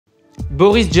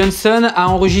Boris Johnson a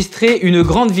enregistré une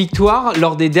grande victoire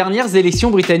lors des dernières élections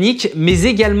britanniques, mais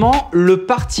également le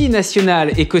Parti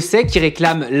national écossais qui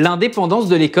réclame l'indépendance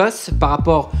de l'Écosse par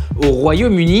rapport au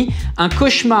Royaume-Uni. Un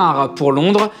cauchemar pour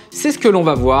Londres, c'est ce que l'on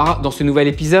va voir dans ce nouvel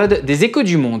épisode des Échos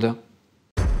du Monde.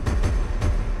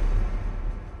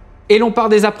 Et l'on part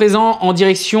dès à présent en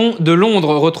direction de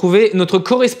Londres, retrouver notre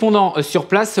correspondant sur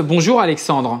place. Bonjour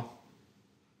Alexandre.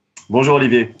 Bonjour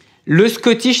Olivier. Le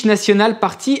Scottish National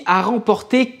Party a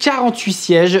remporté 48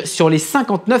 sièges sur les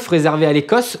 59 réservés à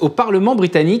l'Écosse au Parlement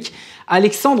britannique.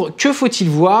 Alexandre, que faut-il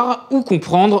voir ou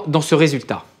comprendre dans ce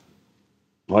résultat ?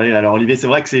 Oui, alors Olivier, c'est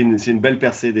vrai que c'est une belle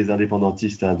percée des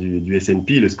indépendantistes du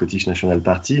SNP, le Scottish National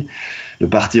Party, le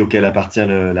parti auquel appartient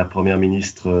la Première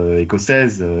ministre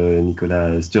écossaise,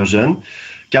 Nicola Sturgeon.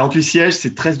 48 sièges,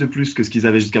 c'est 13 de plus que ce qu'ils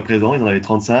avaient jusqu'à présent, ils en avaient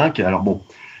 35. Alors bon,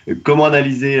 comment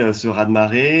analyser ce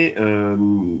raz-de-marée ?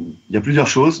 Il y a plusieurs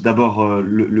choses. D'abord,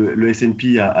 le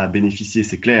SNP a bénéficié,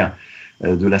 c'est clair,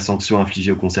 de la sanction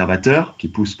infligée aux conservateurs, qui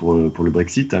pousse pour le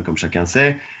Brexit, comme chacun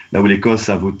sait. Là où l'Écosse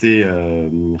a voté,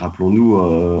 rappelons-nous,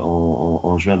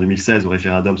 en juin 2016 au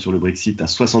référendum sur le Brexit à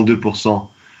 62%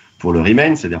 pour le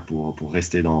Remain, c'est-à-dire pour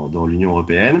rester dans l'Union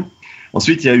européenne.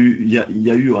 Ensuite, il y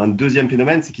a eu un deuxième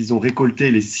phénomène, c'est qu'ils ont récolté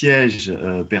les sièges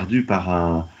perdus par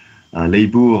un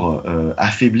Labour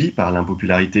affaibli par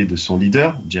l'impopularité de son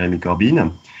leader, Jeremy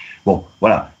Corbyn. Bon,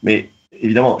 voilà. Mais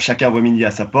évidemment, chacun voit midi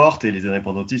à sa porte et les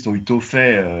indépendantistes ont eu tôt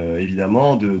fait,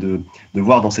 évidemment, de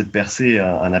voir dans cette percée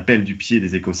un appel du pied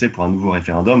des Écossais pour un nouveau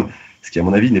référendum, ce qui, à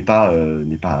mon avis, n'est pas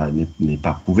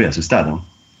prouvé à ce stade. Hein.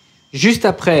 Juste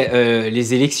après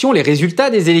les élections, les résultats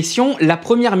des élections, la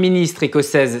Première ministre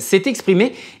écossaise s'est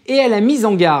exprimée et elle a mis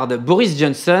en garde Boris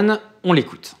Johnson. On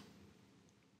l'écoute.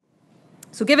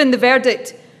 So given the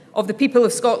verdict of the people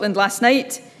of Scotland last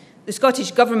night, the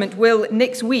Scottish Government will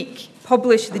next week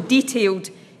publish the detailed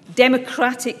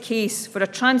democratic case for a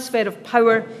transfer of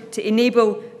power to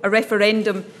enable a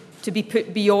referendum to be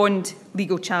put beyond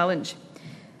legal challenge.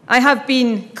 I have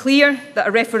been clear that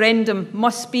a referendum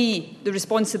must be the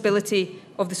responsibility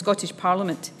of the Scottish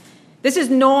Parliament. This is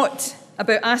not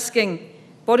about asking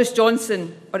Boris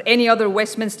Johnson or any other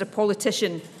Westminster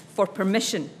politician for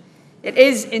permission. It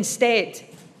is instead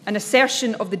an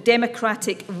assertion of the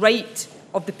democratic right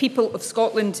of the people of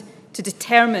Scotland to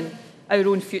determine our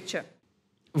own future.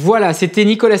 Voilà, c'était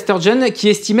Nicola Sturgeon qui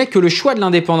estimait que le choix de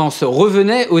l'indépendance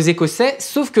revenait aux Écossais,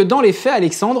 sauf que dans les faits,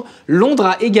 Alexandre, Londres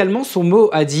a également son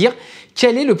mot à dire.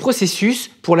 Quel est le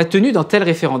processus pour la tenue d'un tel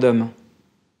référendum ?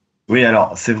 Oui,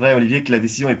 alors c'est vrai, Olivier, que la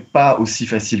décision n'est pas aussi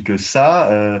facile que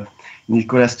ça.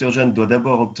 Nicola Sturgeon doit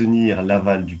d'abord obtenir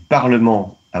l'aval du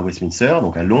Parlement à Westminster,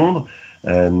 donc à Londres, et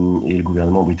le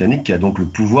gouvernement britannique qui a donc le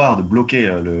pouvoir de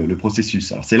bloquer le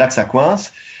processus. Alors c'est là que ça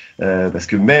coince, parce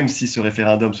que même si ce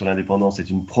référendum sur l'indépendance est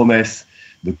une promesse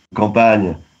de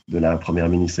campagne de la Première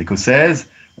ministre écossaise,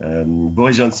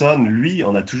 Boris Johnson, lui,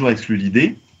 en a toujours exclu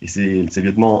l'idée, et ses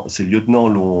lieutenants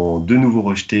l'ont de nouveau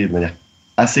rejeté de manière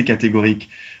assez catégorique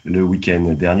le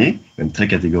week-end dernier, même très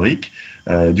catégorique.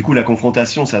 Du coup, la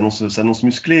confrontation s'annonce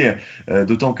musclée,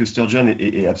 d'autant que Sturgeon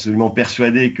est absolument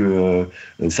persuadé que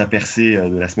sa percée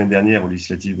de la semaine dernière aux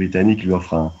législatives britanniques lui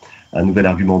offre un nouvel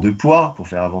argument de poids pour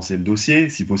faire avancer le dossier,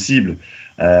 si possible,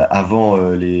 avant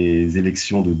les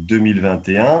élections de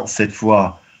 2021, cette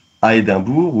fois à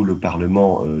Édimbourg, où le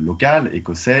Parlement local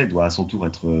écossais doit à son tour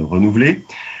être renouvelé.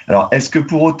 Alors, est-ce que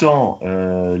pour autant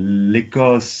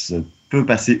l'Écosse peut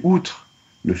passer outre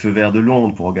le feu vert de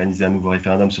Londres pour organiser un nouveau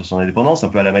référendum sur son indépendance, un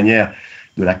peu à la manière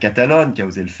de la Catalogne qui a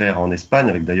osé le faire en Espagne,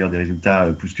 avec d'ailleurs des résultats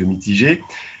plus que mitigés.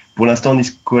 Pour l'instant,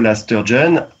 Nicola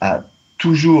Sturgeon a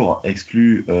toujours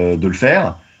exclu de le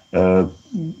faire,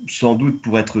 sans doute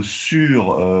pour être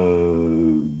sûr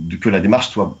que la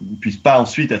démarche puisse pas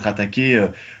ensuite être attaquée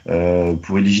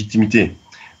pour illégitimité.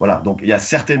 Voilà, donc il y a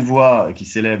certaines voix qui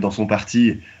s'élèvent dans son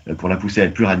parti pour la pousser à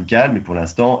être plus radicale, mais pour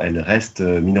l'instant, elle reste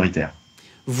minoritaire.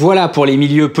 Voilà pour les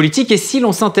milieux politiques. Et si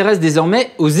l'on s'intéresse désormais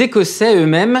aux Écossais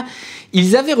eux-mêmes,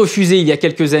 ils avaient refusé il y a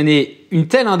quelques années une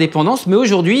telle indépendance, mais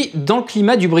aujourd'hui, dans le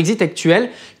climat du Brexit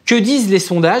actuel, que disent les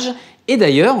sondages ? Et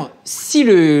d'ailleurs, si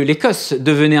l'Écosse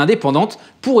devenait indépendante,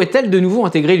 pourrait-elle de nouveau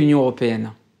intégrer l'Union européenne ?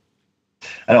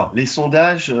 Alors, les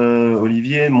sondages,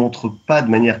 Olivier, montrent pas de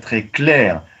manière très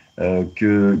claire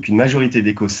qu'une majorité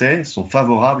d'Écossais sont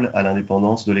favorables à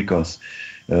l'indépendance de l'Écosse.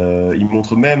 Ils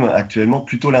montrent même actuellement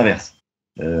plutôt l'inverse.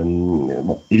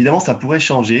 Bon, évidemment, ça pourrait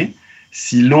changer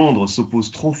si Londres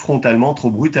s'oppose trop frontalement, trop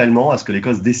brutalement à ce que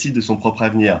l'Écosse décide de son propre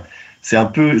avenir. C'est un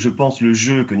peu, je pense, le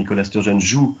jeu que Nicola Sturgeon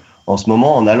joue en ce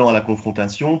moment en allant à la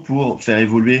confrontation pour faire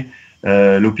évoluer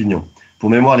l'opinion. Pour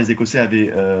mémoire, les Écossais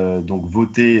avaient donc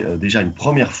voté déjà une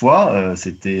première fois,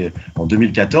 c'était en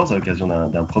 2014 à l'occasion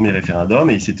d'un premier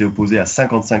référendum, et ils s'étaient opposés à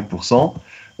 55%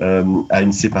 à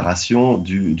une séparation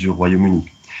du Royaume-Uni.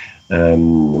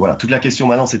 Voilà, toute la question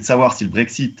maintenant, c'est de savoir si le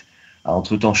Brexit a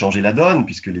entre-temps changé la donne,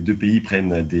 puisque les deux pays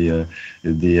prennent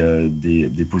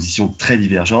des positions très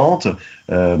divergentes.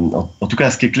 En tout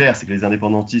cas, ce qui est clair, c'est que les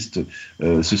indépendantistes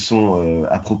se sont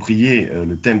appropriés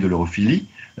le thème de l'europhilie,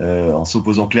 en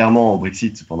s'opposant clairement au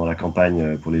Brexit pendant la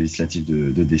campagne pour les législatives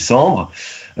de décembre.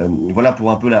 Voilà pour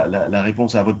un peu la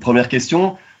réponse à votre première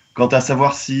question. Quant à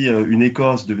savoir si une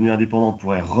Écosse devenue indépendante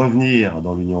pourrait revenir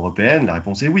dans l'Union européenne, la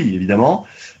réponse est oui, évidemment.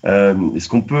 Ce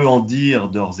qu'on peut en dire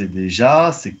d'ores et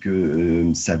déjà, c'est que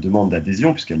sa demande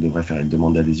d'adhésion, puisqu'elle devrait faire une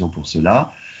demande d'adhésion pour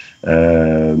cela,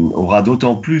 aura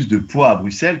d'autant plus de poids à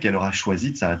Bruxelles qu'elle aura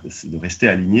choisi de rester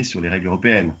alignée sur les règles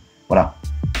européennes. Voilà.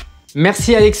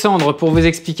 Merci Alexandre pour vos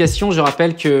explications. Je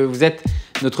rappelle que vous êtes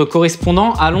notre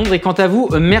correspondant à Londres. Et quant à vous,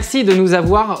 merci de nous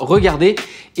avoir regardés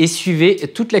et suivez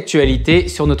toute l'actualité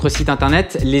sur notre site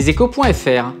internet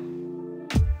leséchos.fr.